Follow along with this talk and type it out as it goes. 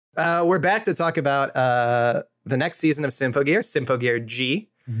We're back to talk about the next season of Symphogear G.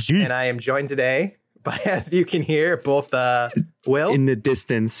 And I am joined today by, as you can hear, both Will. In the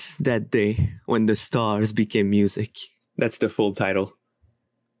distance that day when the stars became music. That's the full title.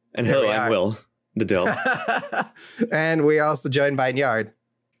 And hello, I'm Will, the Dill. And we're also joined by Nyard.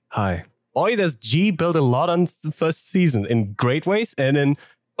 Hi. Boy, does G build a lot on the first season in great ways and in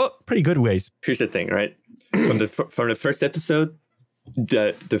pretty good ways. Here's the thing, right? From the first episode,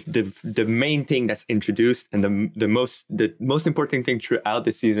 the main thing that's introduced and the most important thing throughout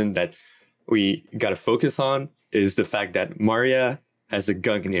the season that we gotta focus on is the fact that Maria has a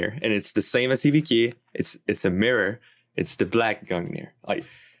Gungnir, and it's the same as Hibiki. It's a mirror. It's the black Gungnir. Like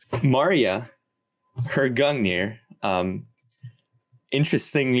Maria, her Gungnir,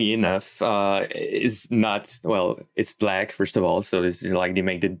 interestingly enough, is not, well, it's black, first of all. So it's like they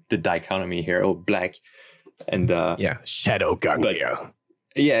make the dichotomy here. Oh, black and shadow Gungnir.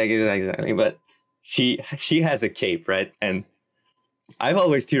 Yeah, exactly. But she has a cape, right? And I've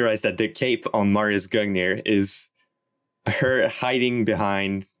always theorized that the cape on Maria's Gungnir is her hiding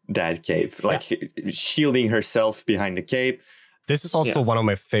behind that cape, like shielding herself behind the cape. This is also one of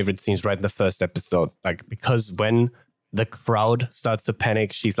my favorite scenes right in the first episode, like because when the crowd starts to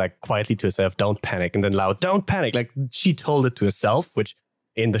panic, she's like quietly to herself, don't panic, and then loud, don't panic. Like she told it to herself, which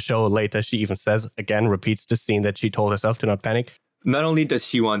in the show later she even says, again, repeats the scene that she told herself to not panic. Not only does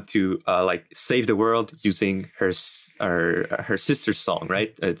she want to like save the world using her sister's song,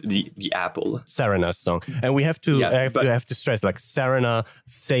 right? The apple, Serena's song, and we have to have to stress like Serena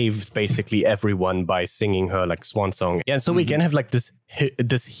saved basically everyone by singing her like swan song. Yeah, and so we can have like this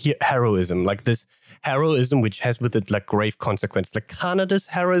heroism, like this heroism which has with it like grave consequences. Like Kanada's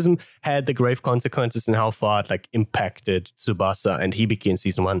heroism had the grave consequences and how far it like impacted Tsubasa and Hibiki in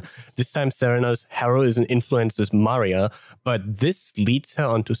season 1. This time Serena's heroism influences Maria, but this leads her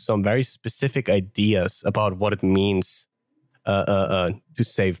onto some very specific ideas about what it means to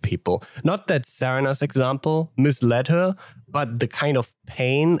save people. Not that Serena's example misled her, but the kind of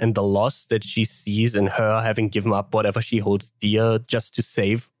pain and the loss that she sees in her having given up whatever she holds dear just to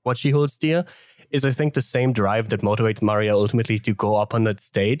save what she holds dear is, I think, the same drive that motivates Maria ultimately to go up on that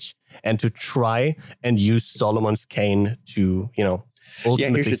stage and to try and use Solomon's cane to,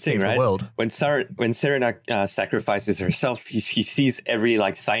 ultimately save the world. When Serena sacrifices herself, she sees every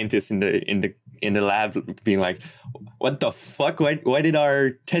like scientist in the lab being like, "What the fuck? Why did our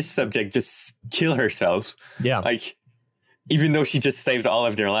test subject just kill herself?" Yeah, like even though she just saved all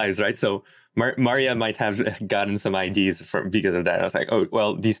of their lives, right? So Maria might have gotten some ideas because of that. I was like, oh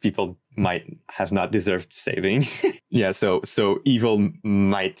well, these people might have not deserved saving. Yeah, so evil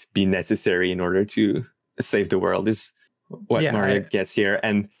might be necessary in order to save the world. Is what Maria gets here.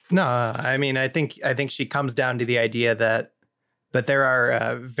 And no, I mean, I think she comes down to the idea that there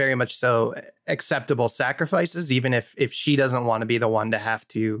are very much so acceptable sacrifices, even if she doesn't want to be the one to have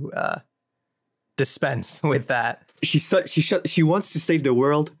to dispense with that. She wants to save the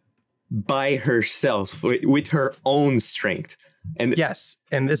world by herself with her own strength. And yes,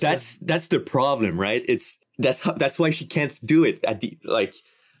 and that's the problem, right? That's why she can't do it at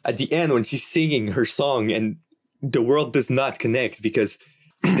the end when she's singing her song and the world does not connect because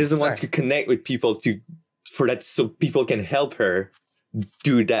she doesn't want to connect with people so people can help her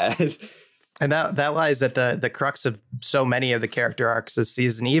do that. And that lies at the crux of so many of the character arcs this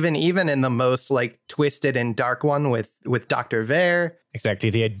season, even in the most like twisted and dark one with Dr. Vare. Exactly.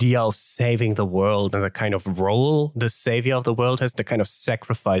 The idea of saving the world and the kind of role the savior of the world has, the kind of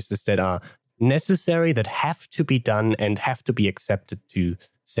sacrifices that are necessary, that have to be done and have to be accepted to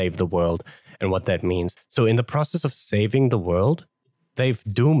save the world and what that means. So in the process of saving the world, they've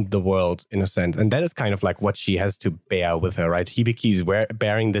doomed the world in a sense. And that is kind of like what she has to bear with her, right? Hibiki is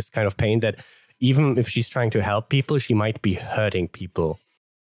bearing this kind of pain that even if she's trying to help people, she might be hurting people